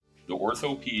the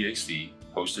Ortho PAC,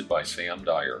 hosted by Sam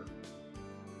Dyer.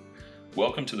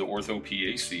 Welcome to the Ortho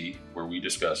PAC, where we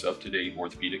discuss up-to-date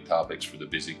orthopedic topics for the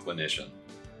busy clinician.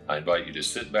 I invite you to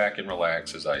sit back and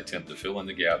relax as I attempt to fill in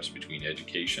the gaps between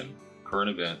education, current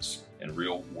events, and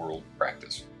real-world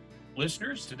practice.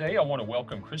 Listeners, today I want to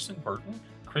welcome Kristen Burton.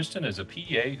 Kristen is a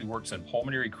PA who works in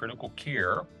pulmonary critical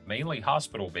care, mainly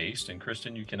hospital-based, and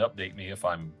Kristen, you can update me if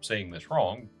I'm saying this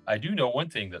wrong. I do know one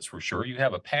thing that's for sure. You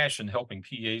have a passion helping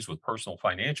PAs with personal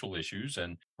financial issues,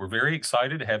 and we're very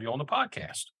excited to have you on the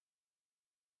podcast.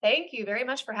 Thank you very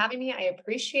much for having me. I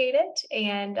appreciate it,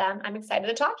 and I'm excited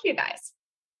to talk to you guys.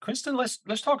 Kristen,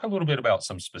 let's talk a little bit about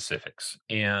some specifics.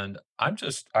 And I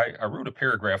wrote a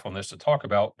paragraph on this to talk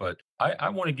about, but I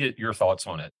want to get your thoughts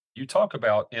on it. You talk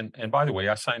about, and by the way,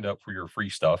 I signed up for your free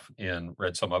stuff and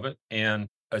read some of it, and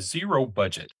a zero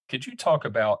budget. Could you talk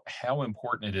about how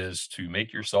important it is to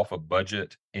make yourself a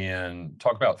budget and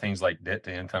talk about things like debt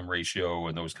to income ratio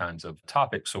and those kinds of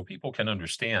topics so people can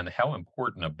understand how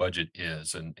important a budget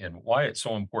is and why it's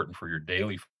so important for your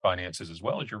daily finances as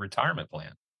well as your retirement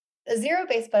plan? A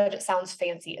zero-based budget sounds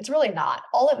fancy. It's really not.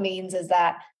 All it means is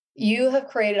that you have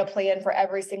created a plan for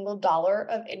every single dollar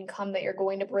of income that you're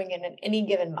going to bring in any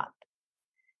given month.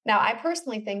 Now, I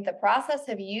personally think the process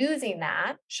of using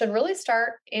that should really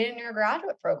start in your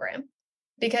graduate program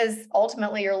because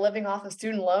ultimately you're living off of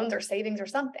student loans or savings or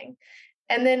something.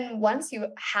 And then once you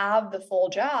have the full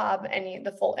job and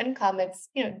the full income, it's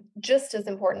just as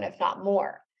important, if not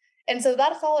more. And so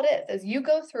that's all it is you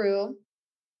go through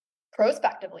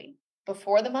prospectively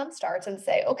before the month starts and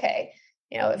say, okay,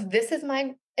 if this is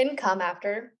my income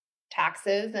after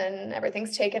taxes and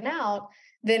everything's taken out,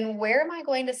 then where am I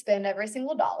going to spend every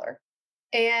single dollar?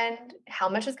 And how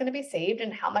much is going to be saved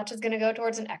and how much is going to go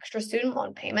towards an extra student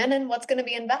loan payment and what's going to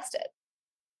be invested?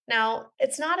 Now,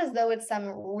 it's not as though it's some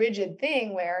rigid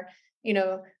thing where,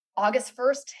 August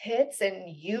 1st hits and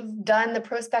you've done the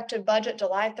prospective budget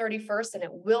July 31st and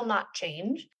it will not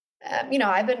change.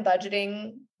 I've been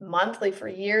budgeting monthly for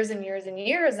years and years and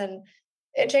years, and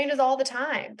it changes all the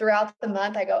time. Throughout the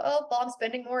month, I go, oh, well, I'm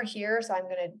spending more here, so I'm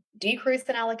going to decrease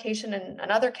an allocation in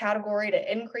another category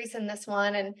to increase in this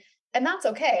one, and that's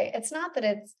okay. It's not that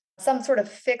it's some sort of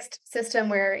fixed system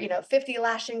where 50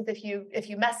 lashings if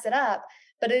you mess it up,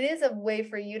 but it is a way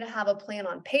for you to have a plan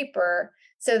on paper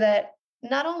so that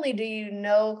not only do you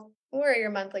know where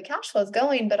your monthly cash flow is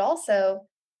going, but also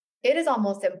it is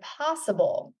almost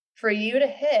impossible for you to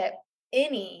hit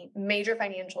any major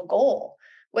financial goal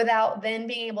without then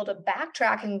being able to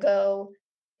backtrack and go,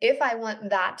 if I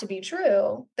want that to be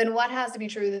true, then what has to be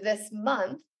true this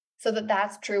month so that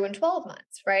that's true in 12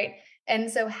 months, right? And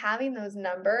so having those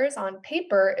numbers on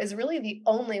paper is really the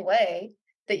only way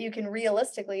that you can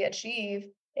realistically achieve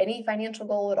any financial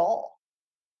goal at all.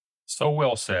 So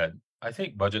well said. I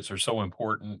think budgets are so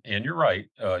important. And you're right.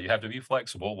 You have to be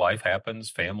flexible. Life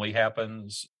happens, family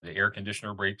happens. The air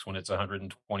conditioner breaks when it's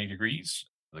 120 degrees.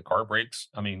 The car breaks.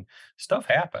 I mean, stuff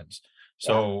happens.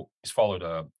 So he's followed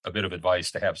a bit of advice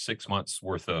to have 6 months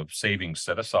worth of savings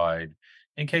set aside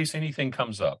in case anything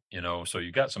comes up, so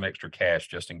you got some extra cash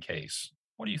just in case.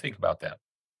 What do you think about that?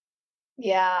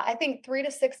 Yeah, I think 3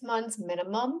 to 6 months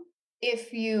minimum.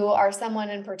 If you are someone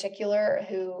in particular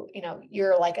who,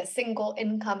 you're like a single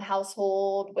income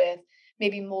household with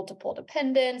maybe multiple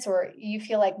dependents, or you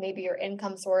feel like maybe your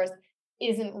income source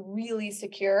isn't really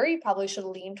secure, you probably should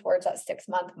lean towards that 6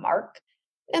 month mark.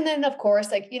 And then, of course,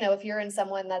 if you're in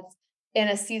someone that's in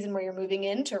a season where you're moving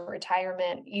into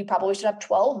retirement, you probably should have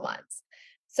 12 months.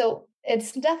 So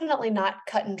it's definitely not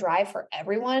cut and dry for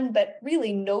everyone, but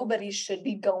really nobody should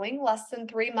be going less than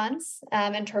 3 months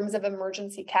in terms of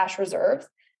emergency cash reserves.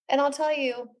 And I'll tell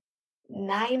you,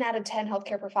 9 out of 10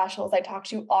 healthcare professionals I talk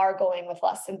to are going with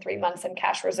less than 3 months in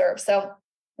cash reserves. So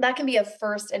that can be a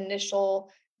first initial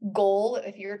goal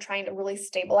if you're trying to really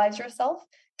stabilize yourself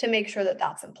to make sure that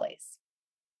that's in place.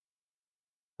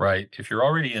 Right. If you're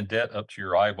already in debt up to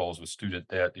your eyeballs with student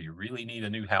debt, do you really need a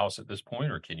new house at this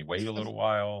point, or can you wait a little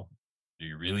while? Do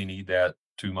you really need that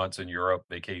 2 months in Europe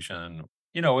vacation?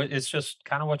 It's just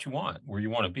kind of what you want, where you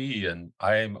want to be. And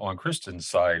I'm on Kristen's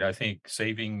side. I think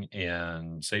saving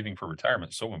for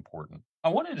retirement is so important. I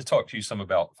wanted to talk to you some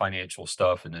about financial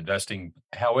stuff and investing.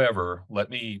 However, let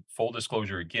me full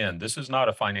disclosure again, this is not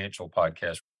a financial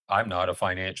podcast. I'm not a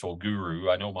financial guru.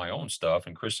 I know my own stuff,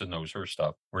 and Kristen knows her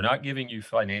stuff. We're not giving you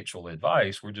financial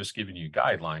advice. We're just giving you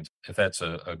guidelines, if that's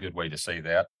a good way to say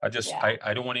that. Yeah.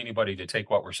 I don't want anybody to take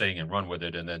what we're saying and run with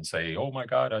it and then say, oh my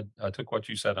God, I took what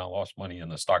you said and I lost money in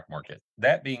the stock market.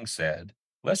 That being said,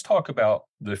 let's talk about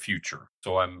the future.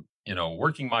 So I'm,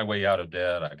 working my way out of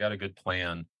debt. I got a good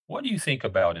plan. What do you think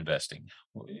about investing?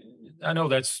 I know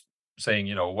that's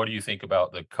saying, what do you think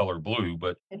about the color blue?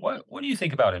 But what do you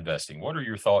think about investing? What are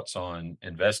your thoughts on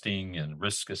investing and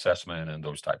risk assessment and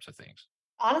those types of things?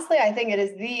 Honestly, I think it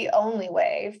is the only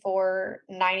way for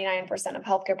 99% of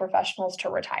healthcare professionals to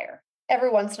retire.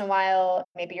 Every once in a while,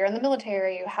 maybe you're in the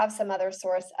military, you have some other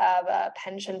source of a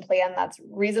pension plan that's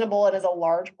reasonable and is a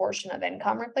large portion of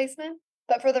income replacement.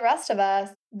 But for the rest of us,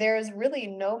 there's really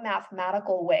no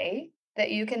mathematical way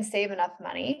that you can save enough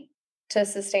money to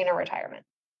sustain a retirement.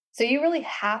 So you really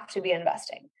have to be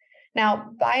investing.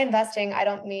 Now, by investing, I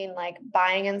don't mean like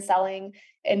buying and selling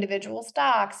individual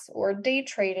stocks or day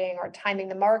trading or timing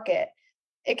the market.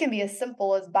 It can be as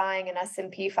simple as buying an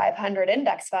S&P 500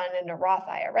 index fund in a Roth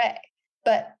IRA.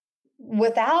 But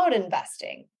without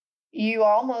investing, you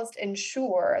almost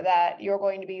ensure that you're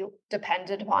going to be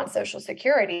dependent upon Social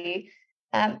Security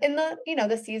in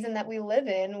the season that we live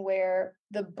in, where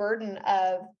the burden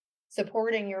of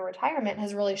supporting your retirement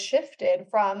has really shifted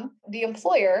from the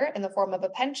employer in the form of a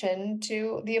pension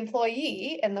to the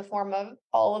employee in the form of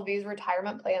all of these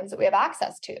retirement plans that we have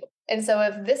access to. And so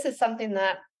if this is something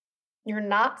that you're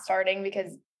not starting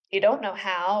because you don't know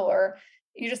how, or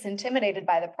you're just intimidated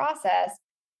by the process,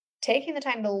 taking the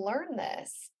time to learn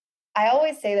this. I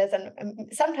always say this,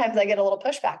 and sometimes I get a little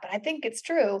pushback, but I think it's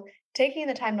true. Taking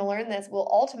the time to learn this will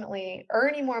ultimately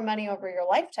earn you more money over your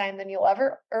lifetime than you'll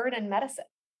ever earn in medicine,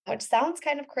 which sounds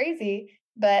kind of crazy.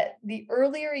 But the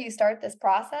earlier you start this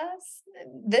process,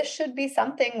 this should be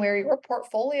something where your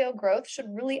portfolio growth should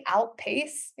really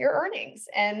outpace your earnings.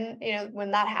 And,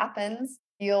 when that happens,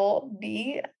 you'll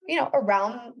be,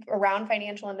 around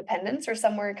financial independence or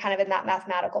somewhere kind of in that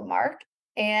mathematical mark.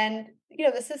 And,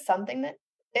 this is something that,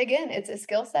 again, it's a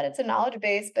skill set, it's a knowledge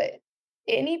base, but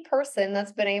any person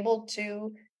that's been able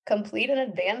to complete an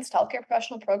advanced healthcare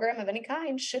professional program of any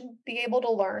kind should be able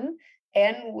to learn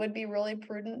and would be really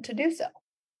prudent to do so.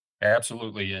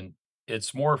 Absolutely. And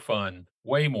it's more fun,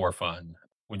 way more fun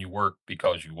when you work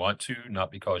because you want to,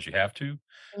 not because you have to.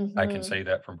 I can Mhm. say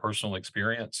that from personal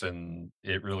experience, and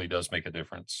it really does make a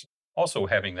difference. Also,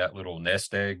 having that little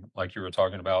nest egg, like you were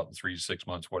talking about, 3 to 6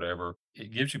 months, whatever,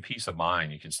 it gives you peace of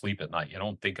mind. You can sleep at night. You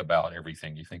don't think about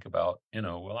everything. You think about,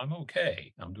 well, I'm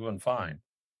okay. I'm doing fine.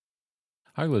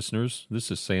 Hi, listeners.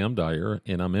 This is Sam Dyer,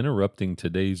 and I'm interrupting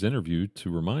today's interview to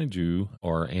remind you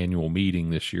our annual meeting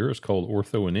this year is called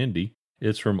Ortho and Indy.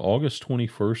 It's from August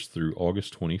 21st through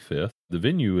August 25th. The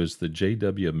venue is the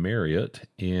JW Marriott,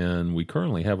 and we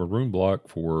currently have a room block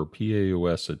for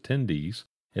PAOS attendees.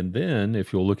 And then,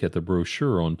 if you'll look at the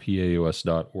brochure on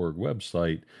PAOS.org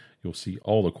website, you'll see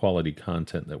all the quality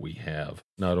content that we have.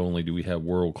 Not only do we have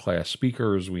world-class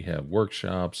speakers, we have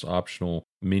workshops, optional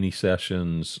mini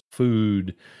sessions,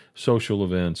 food, social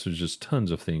events. There's just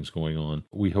tons of things going on.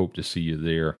 We hope to see you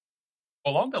there.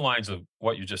 Along the lines of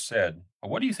what you just said,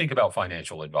 what do you think about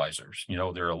financial advisors?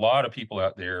 There are a lot of people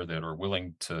out there that are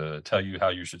willing to tell you how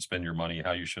you should spend your money,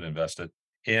 how you should invest it.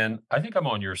 And I think I'm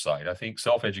on your side. I think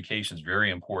self education is very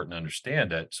important to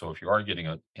understand it. So if you are getting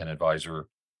an advisor,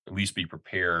 at least be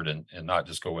prepared and not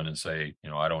just go in and say,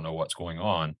 I don't know what's going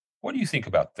on. What do you think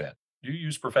about that? Do you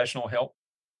use professional help?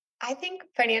 I think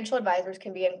financial advisors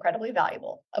can be incredibly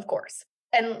valuable, of course.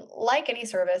 And like any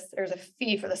service, there's a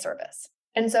fee for the service.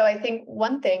 And so I think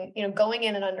one thing, going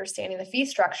in and understanding the fee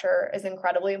structure is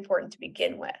incredibly important to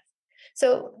begin with.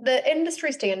 So the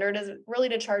industry standard is really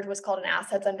to charge what's called an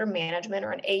assets under management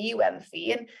or an AUM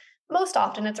fee. And most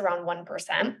often it's around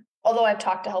 1%, although I've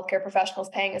talked to healthcare professionals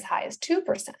paying as high as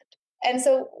 2%. And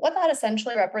so what that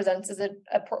essentially represents is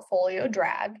a portfolio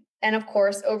drag. And of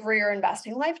course, over your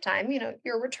investing lifetime,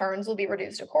 your returns will be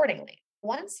reduced accordingly.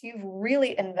 Once you've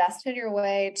really invested your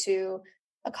way to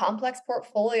a complex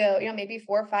portfolio, maybe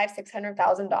four, five,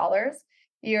 $600,000,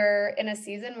 you're in a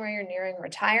season where you're nearing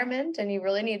retirement and you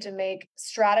really need to make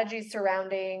strategies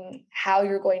surrounding how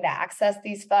you're going to access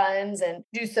these funds and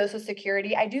do Social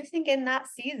Security. I do think in that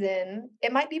season,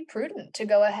 it might be prudent to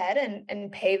go ahead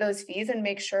and pay those fees and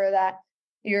make sure that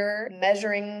you're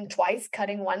measuring twice,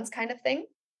 cutting once kind of thing.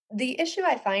 The issue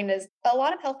I find is a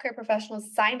lot of healthcare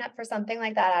professionals sign up for something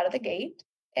like that out of the gate.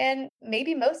 And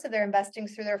maybe most of their investing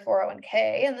through their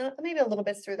 401k and then maybe a little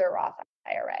bit through their Roth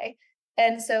IRA.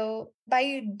 And so by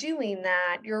you doing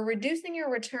that, you're reducing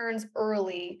your returns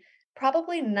early,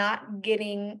 probably not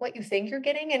getting what you think you're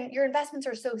getting. And your investments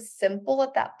are so simple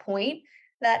at that point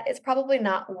that it's probably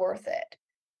not worth it.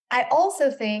 I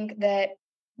also think that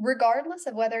regardless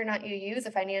of whether or not you use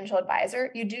a financial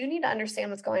advisor, you do need to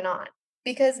understand what's going on.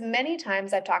 Because many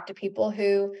times I've talked to people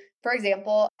who, for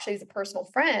example, actually is a personal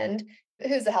friend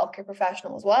who's a healthcare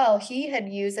professional as well. He had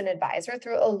used an advisor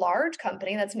through a large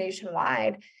company that's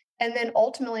nationwide. And then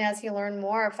ultimately, as he learned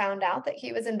more, found out that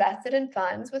he was invested in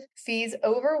funds with fees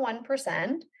over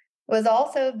 1%, was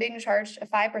also being charged a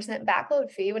 5%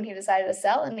 backload fee when he decided to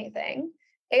sell anything,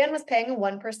 and was paying a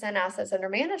 1% assets under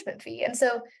management fee. And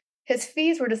so his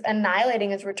fees were just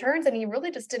annihilating his returns, and he really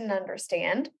just didn't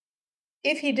understand.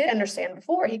 If he did understand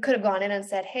before, he could have gone in and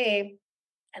said, hey,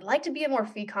 I'd like to be a more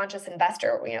fee conscious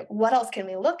investor. What else can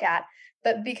we look at?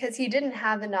 But because he didn't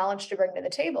have the knowledge to bring to the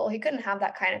table, he couldn't have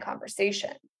that kind of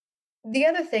conversation. The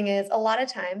other thing is, a lot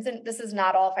of times, and this is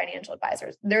not all financial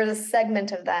advisors, there's a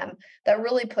segment of them that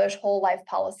really push whole life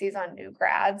policies on new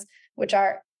grads, which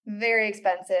are very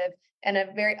expensive and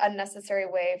a very unnecessary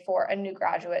way for a new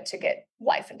graduate to get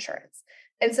life insurance.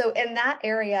 And so in that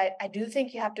area, I do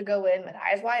think you have to go in with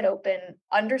eyes wide open,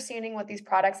 understanding what these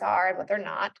products are and what they're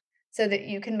not, so that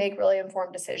you can make really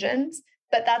informed decisions.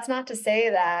 But that's not to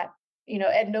say that,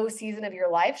 at no season of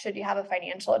your life should you have a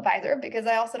financial advisor, because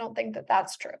I also don't think that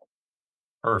that's true.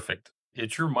 Perfect.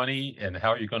 It's your money, and how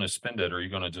are you going to spend it? Are you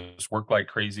going to just work like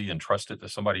crazy and trust it to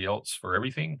somebody else for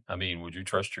everything? I mean, would you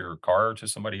trust your car to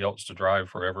somebody else to drive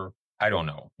forever? I don't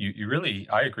know. You really,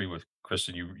 I agree with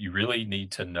Kristen. You really need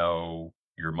to know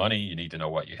your money. You need to know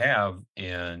what you have,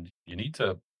 and you need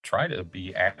to try to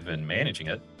be active in managing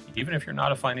it. Even if you're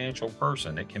not a financial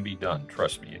person, it can be done.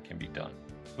 Trust me, it can be done.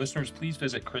 Listeners, please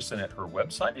visit Kristen at her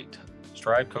website,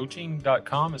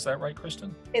 strivecoaching.com. Is that right,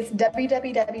 Kristen? It's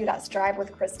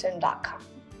www.strivewithkristen.com.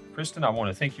 Kristen, I want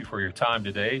to thank you for your time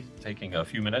today, taking a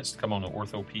few minutes to come on the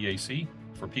Ortho PAC.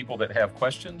 For people that have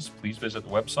questions, please visit the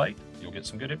website. You'll get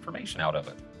some good information out of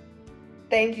it.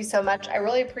 Thank you so much. I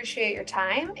really appreciate your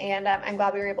time, and I'm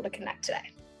glad we were able to connect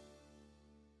today.